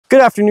Good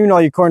afternoon, all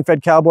you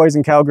corn-fed cowboys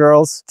and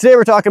cowgirls. Today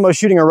we're talking about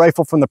shooting a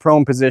rifle from the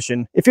prone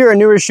position. If you're a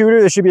newer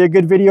shooter, this should be a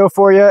good video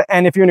for you.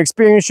 And if you're an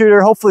experienced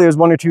shooter, hopefully there's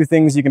one or two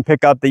things you can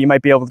pick up that you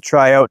might be able to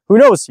try out. Who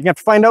knows? You have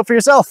to find out for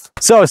yourself.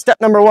 So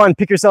step number one,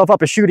 pick yourself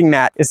up a shooting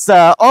mat. It's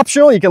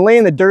optional. You can lay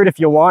in the dirt if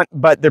you want,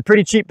 but they're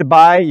pretty cheap to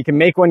buy. You can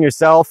make one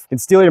yourself. You can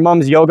steal your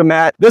mom's yoga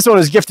mat. This one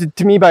was gifted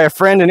to me by a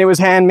friend and it was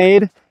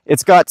handmade.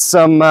 It's got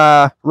some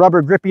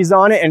rubber grippies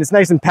on it and it's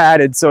nice and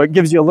padded, so it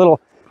gives you a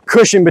little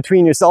cushion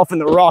between yourself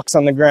and the rocks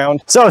on the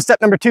ground. So step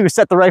number two,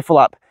 set the rifle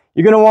up.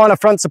 You're going to want a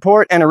front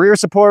support and a rear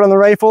support on the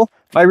rifle.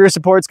 My rear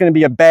support is going to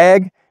be a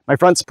bag. My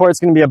front support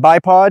is going to be a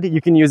bipod. You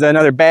can use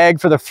another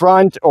bag for the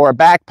front or a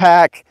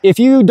backpack. If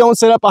you don't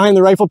set up behind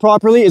the rifle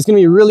properly, it's going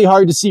to be really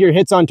hard to see your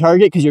hits on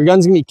target because your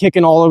gun's going to be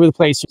kicking all over the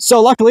place. So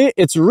luckily,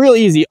 it's real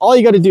easy. All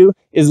you got to do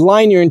is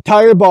line your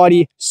entire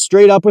body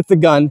straight up with the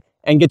gun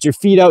and get your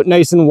feet out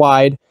nice and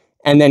wide,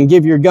 and then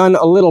give your gun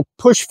a little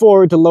push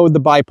forward to load the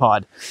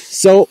bipod.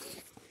 So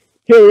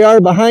here we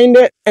are behind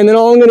it, and then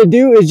all I'm going to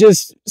do is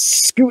just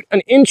scoot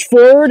an inch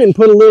forward and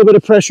put a little bit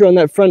of pressure on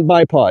that front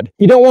bipod.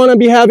 You don't want to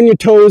be having your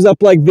toes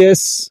up like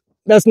this.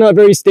 That's not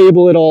very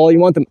stable at all. You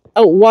want them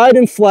out wide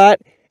and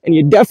flat, and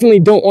you definitely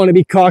don't want to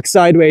be cocked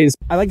sideways.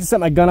 I like to set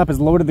my gun up as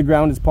low to the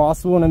ground as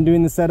possible when I'm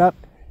doing the setup.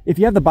 If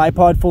you have the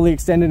bipod fully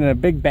extended and a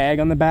big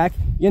bag on the back,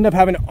 you end up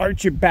having to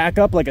arch your back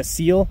up like a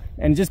seal,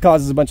 and it just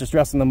causes a bunch of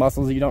stress on the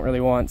muscles that you don't really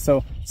want.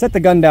 So set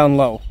the gun down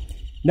low.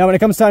 Now when it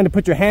comes time to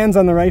put your hands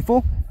on the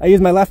rifle, I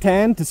use my left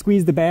hand to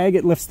squeeze the bag.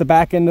 It lifts the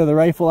back end of the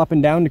rifle up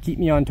and down to keep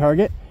me on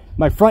target.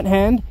 My front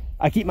hand,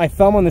 I keep my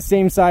thumb on the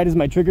same side as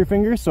my trigger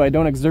finger so I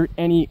don't exert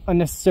any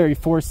unnecessary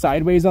force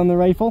sideways on the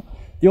rifle.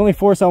 The only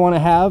force I want to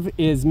have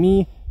is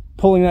me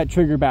pulling that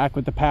trigger back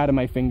with the pad of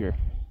my finger.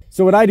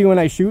 So what I do when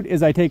I shoot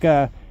is I take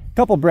a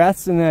couple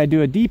breaths and then I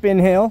do a deep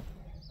inhale.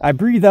 I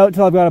breathe out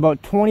till I've got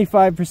about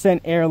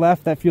 25% air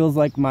left. That feels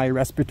like my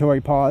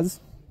respiratory pause.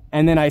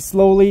 And then I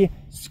slowly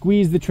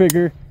squeeze the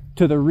trigger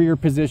to the rear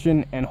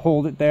position and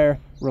hold it there.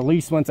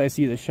 Release once I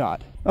see the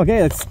shot. Okay,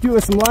 let's do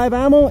some live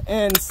ammo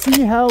and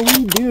see how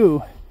we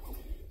do.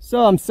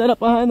 So I'm set up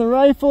behind the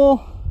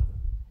rifle.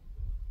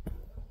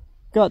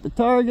 Got the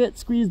target,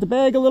 squeeze the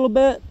bag a little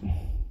bit.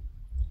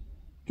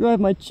 Drive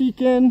my cheek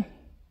in.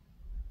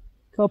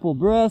 Couple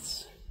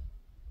breaths.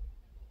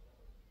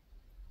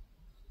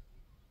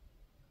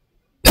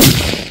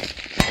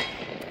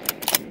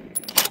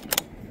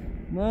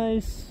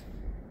 Nice.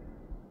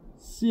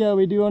 See how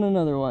we do on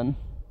another one.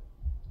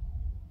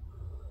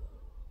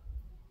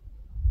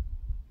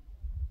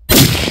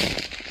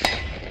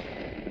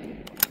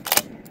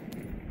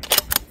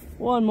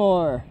 One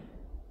more.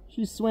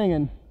 She's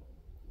swinging.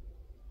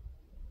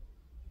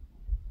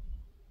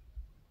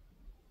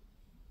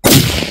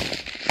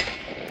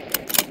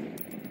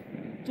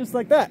 Just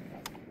like that.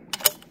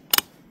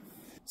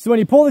 So when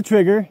you pull the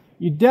trigger,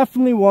 you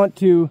definitely want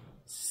to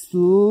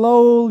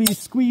slowly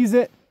squeeze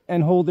it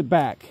and hold it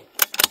back.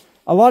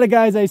 A lot of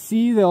guys I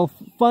see, they'll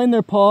find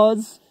their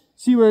pause,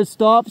 see where it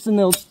stops, and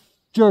they'll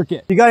jerk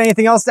it. If you got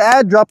anything else to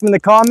add, drop them in the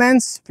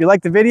comments. If you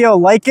liked the video,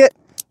 like it.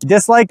 If you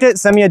disliked it,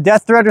 send me a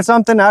death threat or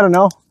something, I don't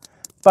know.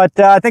 But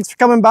thanks for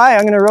coming by.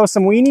 I'm going to roast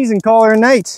some weenies and call her a night.